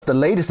the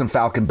latest in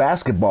Falcon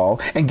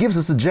basketball and gives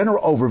us a general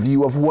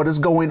overview of what is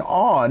going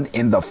on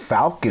in the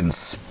Falcons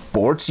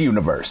sports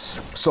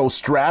universe. So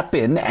strap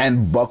in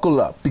and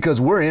buckle up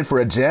because we're in for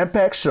a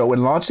jam-packed show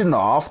and launching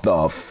off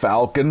the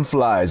Falcon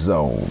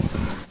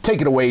Flyzone. Take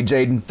it away,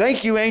 Jaydon.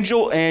 Thank you,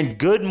 Angel, and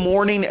good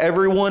morning,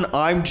 everyone.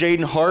 I'm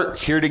Jaydon Hart,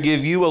 here to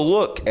give you a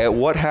look at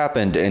what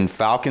happened in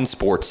Falcon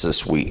sports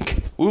this week.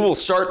 We will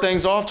start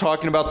things off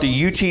talking about the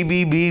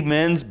UTBB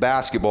men's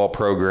basketball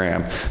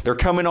program. They're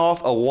coming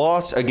off a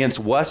loss against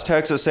West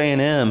Texas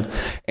A&M,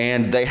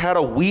 and they had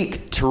a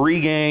week to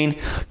regain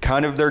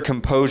kind of their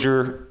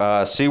composure,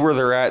 see where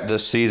they're at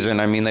this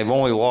season. I mean, they've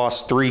only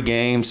lost 3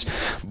 games,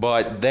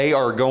 but they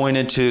are going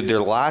into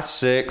their last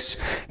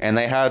 6, and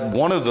they had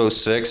one of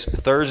those 6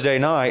 Thursday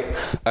night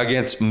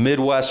against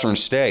Midwestern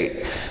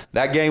State.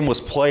 That game was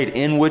played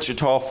in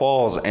Wichita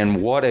Falls,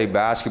 and what a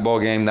basketball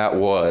game that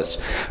was.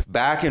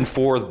 Back and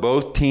forth,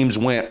 both teams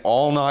went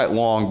all night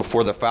long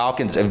before the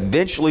Falcons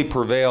eventually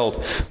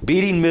prevailed,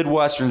 beating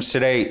Midwestern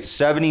State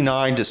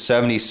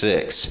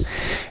 79-76.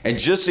 And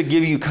just to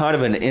give you kind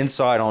of an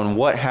insight on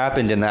what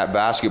happened in that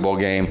basketball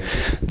game,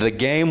 the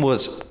game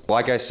was,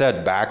 like I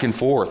said, back and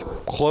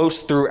forth, close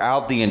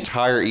throughout the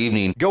entire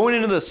evening. Going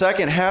into the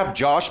second half,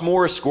 Josh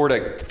Morris scored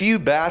a few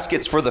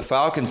baskets for the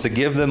Falcons to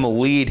give them a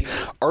lead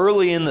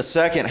early in the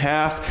second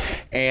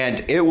half,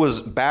 and it was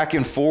back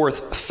and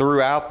forth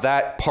throughout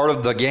that part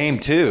of the game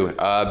too.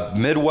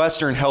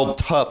 Midwestern held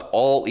tough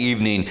all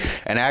evening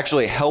and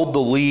actually held the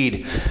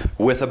lead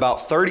with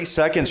about 30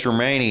 seconds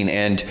remaining,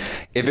 and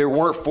if it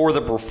weren't for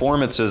the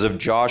performances of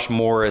Josh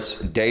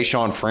Morris,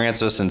 Deshaun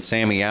Francis, and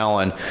Sammy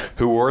Allen,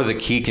 who were the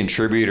key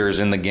contributors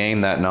in the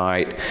game that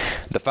night,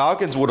 the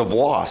Falcons would have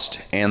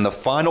lost. And the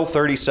final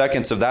 30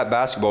 seconds of that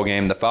basketball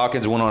game, the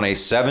Falcons went on a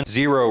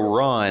 7-0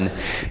 run,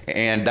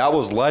 and that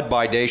was led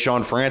by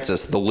Deshaun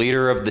Francis, the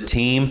leader of the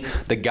team,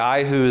 the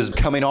guy who is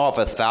coming off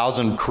a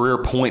 1,000 career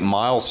point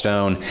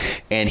milestone,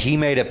 and he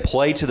made a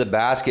play to the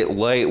basket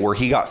late where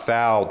he got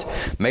fouled,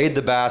 made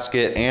the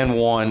basket, and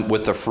won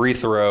with the free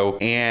throw,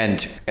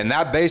 and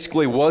that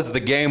basically was the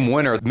game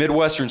winner.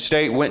 Midwestern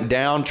State went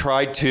down,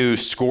 tried to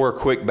score a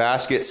quick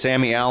basket.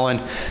 Sammy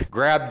Allen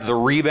grabbed the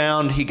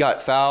rebound, he got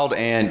fouled,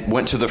 and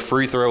went to the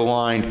free throw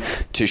line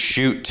to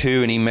shoot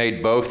 2, and he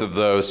made both of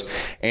those.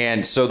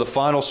 And so the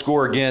final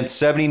score again,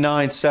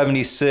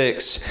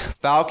 79-76.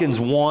 Falcons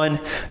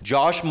won.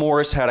 Josh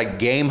Morris had a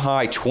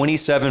game-high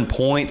 27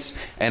 points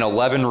and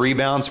 11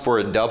 rebounds for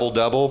a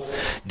double-double.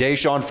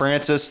 Deshaun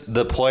Francis,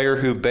 the player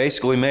who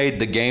basically made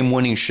the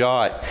game-winning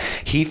shot,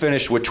 he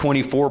finished with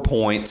 24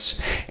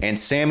 points. And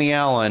Sammy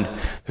Allen,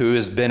 who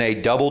has been a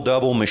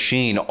double-double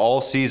machine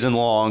all season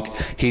long,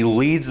 he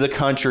leads the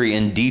country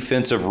in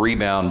defensive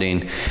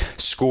rebounding,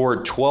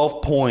 scored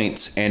 12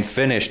 points and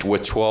finished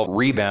with 12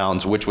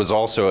 rebounds, which was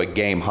also a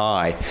game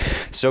high.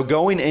 So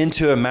going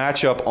into a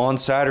matchup on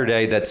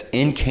Saturday that's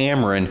in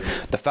Cameron,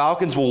 the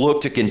Falcons will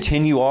look to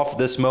continue off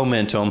this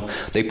momentum.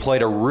 They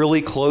played a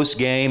really close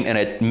game and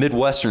a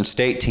Midwestern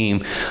State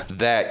team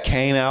that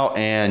came out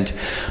and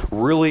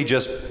really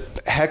just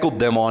heckled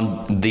them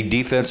on the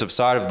defensive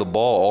side of the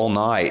ball all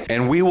night.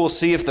 And we will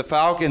see if the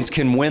Falcons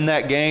can win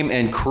that game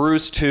and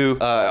cruise to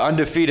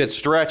undefeated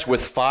stretch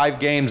with 5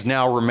 games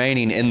now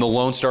remaining in the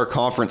Lone Star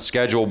Conference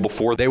schedule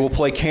before they will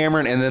play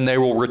Cameron, and then they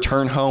will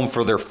return home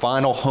for their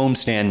final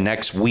homestand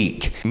next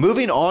week.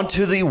 Moving on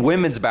to the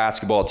women's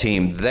basketball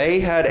team.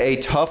 They had a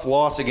tough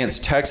loss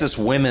against Texas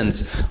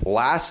Women's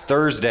last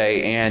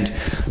Thursday, and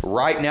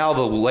right now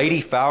the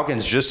Lady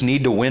Falcons just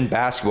need to win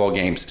basketball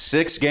games.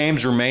 6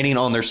 games remaining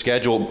on their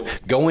schedule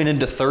going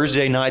into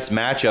Thursday night's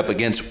matchup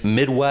against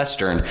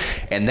Midwestern,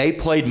 and they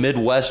played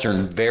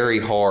Midwestern very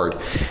hard.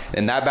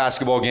 And that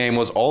basketball game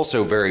was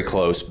also very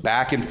close,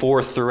 back and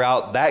forth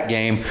throughout that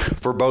game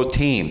for both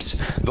teams.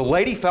 The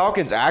Lady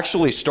Falcons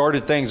actually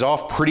started things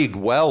off pretty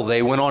well.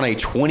 They went on a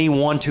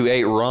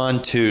 21-8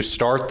 run to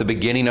start the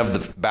beginning of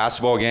the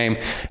basketball game,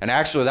 and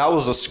actually that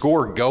was a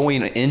score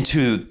going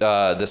into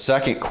the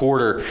second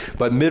quarter,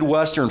 but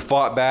Midwestern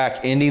fought back,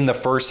 ending the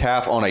first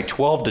half on a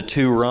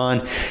 12-2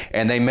 run,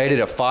 and they made it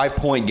a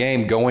 5-point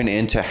game going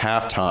into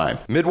halftime.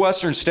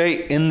 Midwestern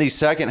State in the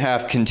second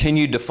half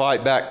continued to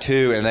fight back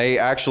too, and they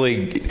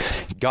actually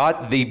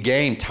got the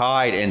game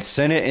tied and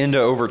sent it into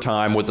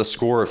overtime with a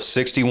score of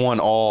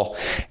 61-all,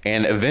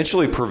 and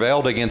eventually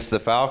prevailed against the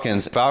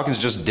Falcons. Falcons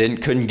just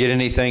couldn't get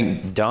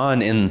anything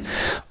done in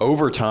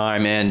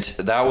overtime, and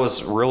that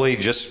was really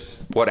just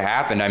what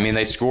happened. I mean,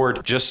 they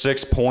scored just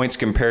 6 points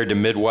compared to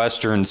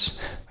Midwestern's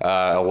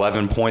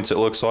 11 points, it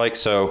looks like.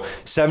 So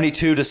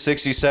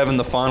 72-67,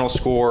 the final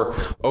score.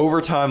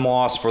 Overtime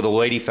loss for the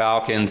Lady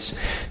Falcons.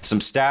 Some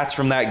stats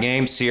from that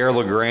game: Sierra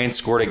LaGrange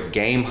scored a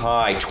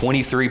game-high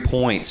 23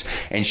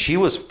 points, and she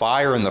was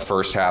fire in the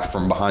first half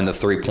from behind the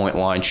three-point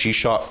line. She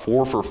shot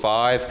 4 for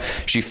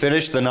 5. She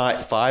finished the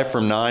night 5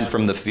 from 9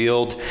 from the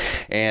field,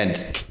 and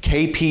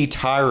KP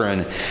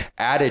Tyron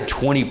added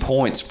 20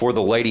 points for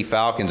the Lady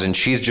Falcons, and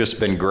she's just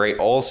been great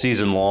all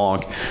season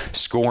long,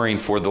 scoring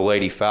for the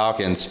Lady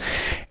Falcons.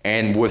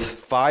 And with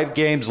 5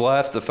 games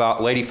left, the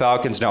Lady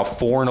Falcons now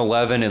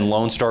 4-11 in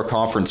Lone Star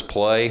Conference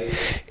play.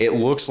 It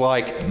looks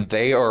like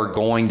they are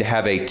going to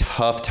have a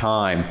tough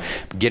time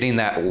getting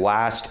that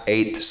last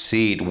 8th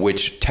seed,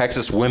 which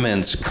Texas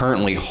Women's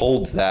currently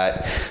holds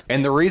that.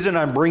 And the reason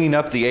I'm bringing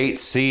up the 8th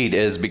seed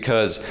is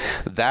because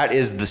that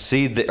is the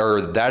seed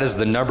that is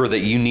the number that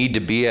you need to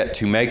be at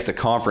to make the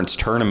conference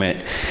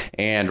tournament.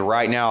 And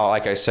right now,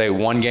 like I say,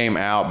 1 game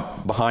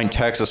out behind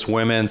Texas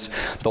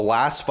Women's. The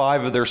last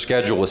 5 of their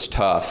schedule is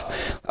tough.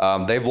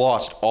 They've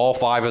lost all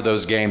 5 of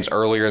those games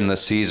earlier in the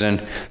season.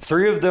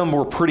 3 of them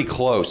were pretty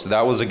close.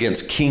 That was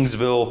against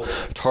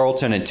Kingsville,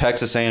 Tarleton, and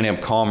Texas A&M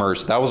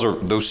Commerce.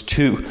 Those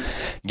 2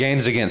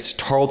 games against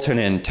Tarleton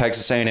and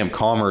Texas A&M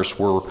Commerce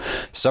were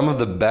some of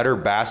the better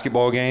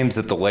basketball games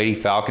that the Lady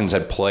Falcons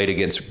had played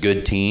against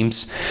good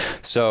teams.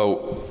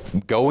 So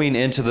going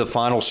into the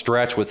final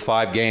stretch with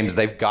 5 games,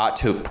 they've got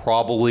to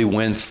probably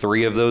win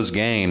 3 of those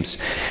games,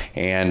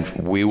 and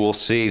we will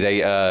see.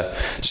 They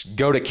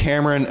go to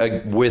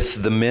Cameron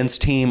with the men's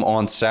team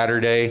on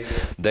Saturday.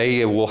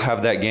 They will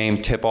have that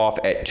game tip off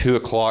at 2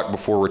 o'clock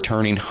before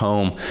returning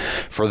home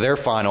for their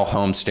final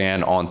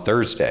homestand on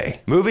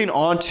Thursday. Moving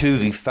on to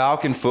the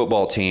Falcon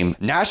football team.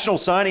 National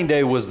Signing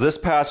Day was this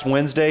past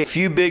Wednesday. A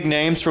few big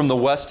names from the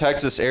West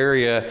Texas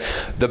area,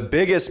 the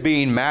biggest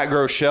being Matt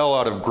Groeschel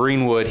out of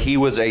Greenwood. He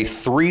was a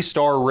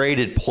 3-star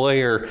rated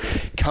player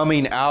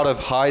coming out of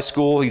high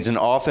school. He's an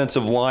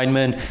offensive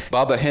lineman.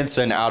 Bubba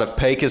Henson out of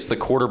Pecos, the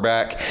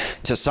quarterback,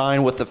 to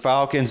sign with the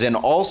Falcons. And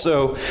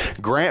also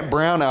Grant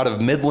Brown out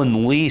of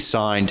Midland Lee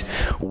signed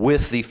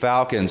with the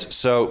Falcons.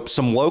 So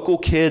some local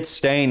kids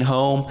staying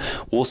home.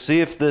 We'll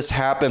see if this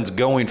happens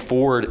going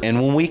forward.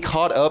 And when we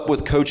caught up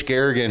with Coach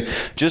Garrigan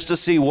just to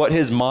see what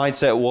his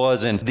mindset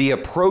was and the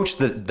approach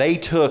that they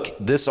took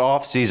this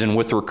offseason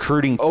with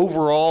recruiting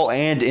overall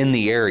and in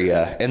the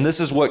area. And this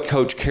is what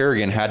Coach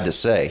Garrigan had to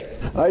say.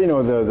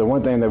 The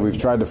one thing that we've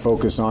tried to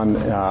focus on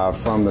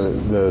from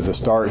the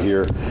start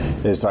here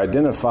is to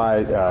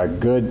identify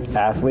good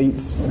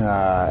athletes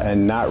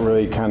and not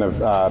really kind of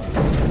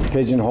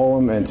pigeonhole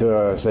them and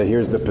to say,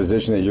 here's the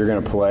position that you're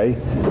going to play.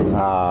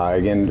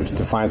 Again,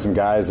 to find some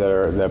guys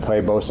that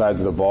play both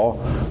sides of the ball.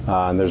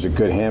 And there's a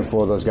good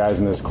handful of those guys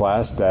in this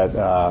class that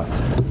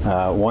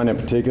one in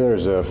particular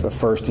is a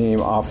first-team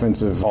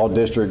offensive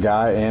all-district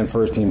guy and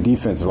first-team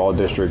defensive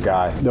all-district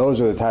guy.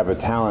 Those are the type of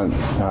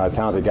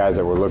talented guys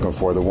that we're looking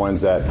for, the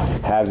ones that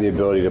have the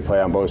ability to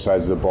play on both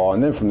sides of the ball.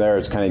 And then from there,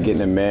 it's kind of getting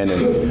them in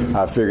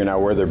and figuring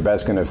out where they're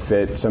best going to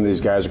fit. Some of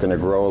these guys are going to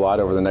grow a lot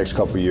over the next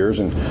couple of years,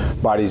 and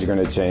bodies are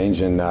going to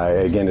change. And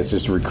again, it's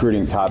just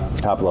recruiting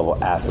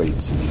top-level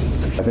athletes.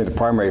 I think the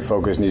primary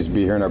focus needs to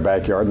be here in our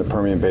backyard in the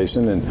Permian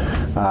Basin.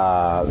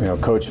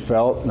 And Coach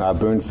Felt,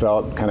 Boone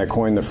Felt, kind of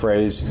coined the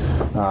phrase.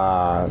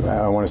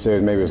 I want to say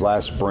maybe it was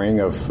last spring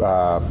of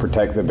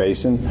protect the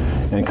basin,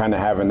 and kind of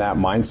having that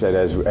mindset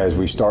as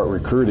we start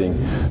recruiting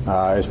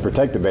is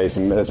protect the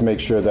basin. Let's make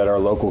sure that our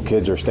local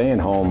kids are staying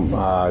home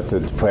to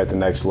play at the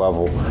next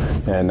level.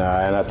 And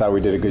I thought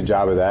we did a good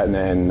job of that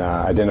and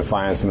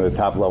identifying some of the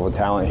top level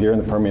talent here in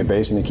the Permian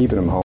Basin and keeping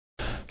them home.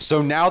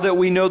 So now that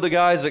we know the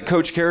guys that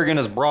Coach Garrigan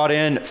has brought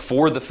in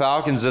for the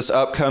Falcons this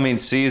upcoming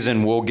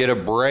season, we'll get a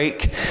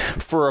break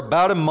for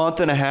about a month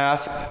and a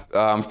half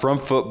from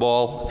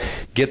football,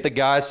 get the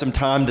guys some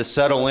time to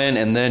settle in,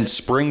 and then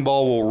spring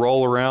ball will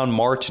roll around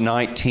March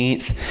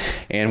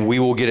 19th, and we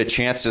will get a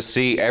chance to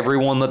see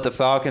everyone that the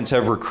Falcons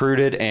have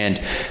recruited and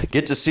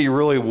get to see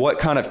really what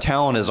kind of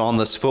talent is on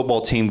this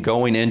football team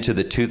going into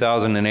the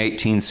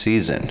 2018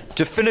 season.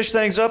 To finish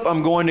things up,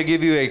 I'm going to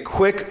give you a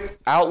quick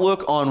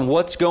outlook on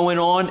what's going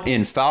on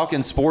in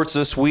Falcon sports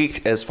this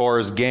week as far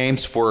as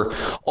games for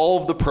all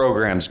of the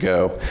programs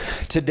go.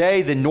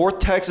 Today, the North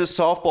Texas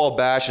Softball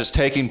Bash is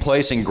taking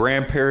place in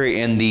Grand Prairie,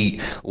 and the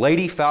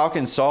Lady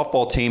Falcon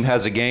softball team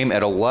has a game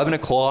at 11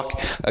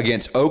 o'clock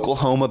against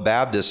Oklahoma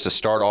Baptist to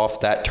start off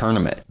that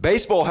tournament.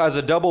 Baseball has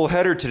a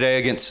doubleheader today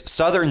against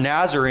Southern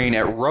Nazarene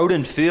at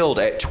Roden Field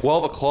at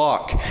 12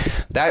 o'clock.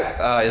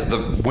 That is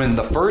when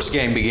the first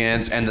game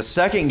begins, and the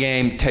second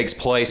game takes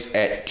place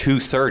at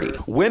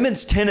 2:30.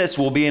 Women's tennis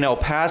will be in El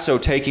Paso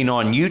taking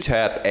on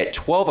UTEP at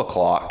 12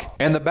 o'clock.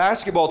 And the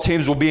basketball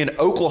teams will be in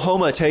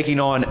Oklahoma taking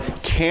on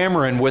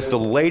Cameron, with the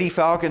Lady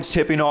Falcons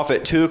tipping off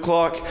at 2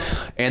 o'clock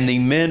and the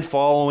men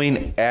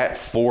following at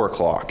 4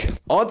 o'clock.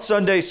 On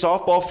Sunday,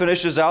 softball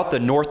finishes out the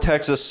North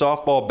Texas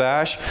Softball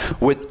Bash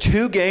with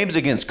 2 games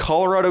against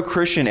Colorado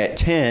Christian at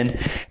 10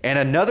 and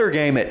another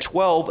game at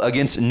 12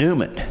 against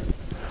Newman.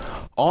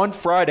 On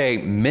Friday,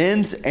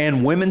 men's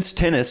and women's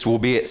tennis will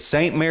be at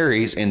St.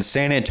 Mary's in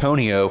San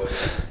Antonio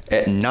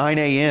at 9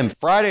 a.m.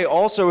 Friday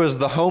also is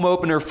the home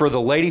opener for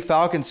the Lady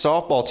Falcons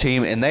softball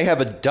team, and they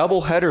have a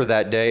doubleheader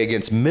that day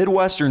against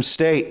Midwestern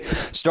State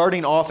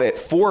starting off at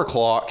 4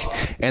 o'clock,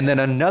 and then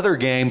another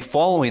game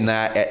following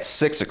that at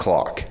 6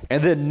 o'clock.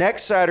 And then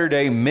next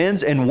Saturday,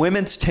 men's and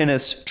women's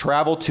tennis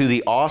travel to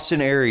the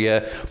Austin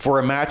area for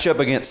a matchup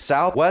against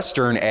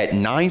Southwestern at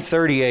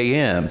 9:30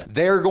 a.m.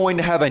 They're going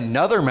to have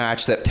another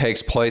match that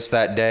takes place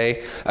that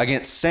day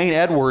against St.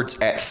 Edwards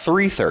at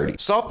 3:30.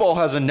 Softball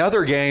has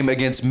another game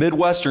against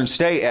Midwestern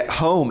State at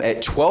home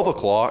at 12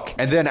 o'clock.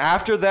 And then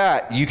after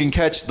that, you can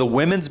catch the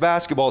women's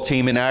basketball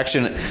team in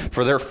action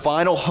for their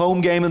final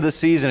home game of the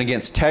season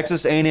against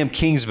Texas A&M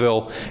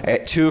Kingsville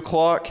at 2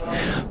 o'clock.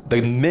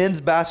 The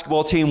men's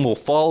basketball team will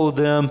follow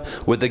them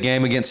with the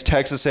game against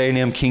Texas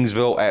A&M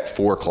Kingsville at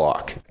 4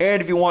 o'clock.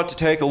 And if you want to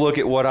take a look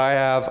at what I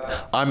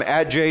have, I'm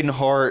at Jaydon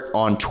Hart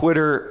on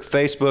Twitter,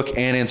 Facebook,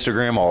 and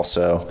Instagram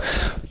also.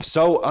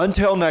 So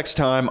until next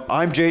time,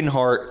 I'm Jaydon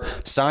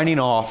Hart signing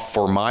off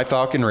for My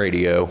Falcon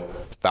Radio.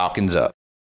 Falcons up.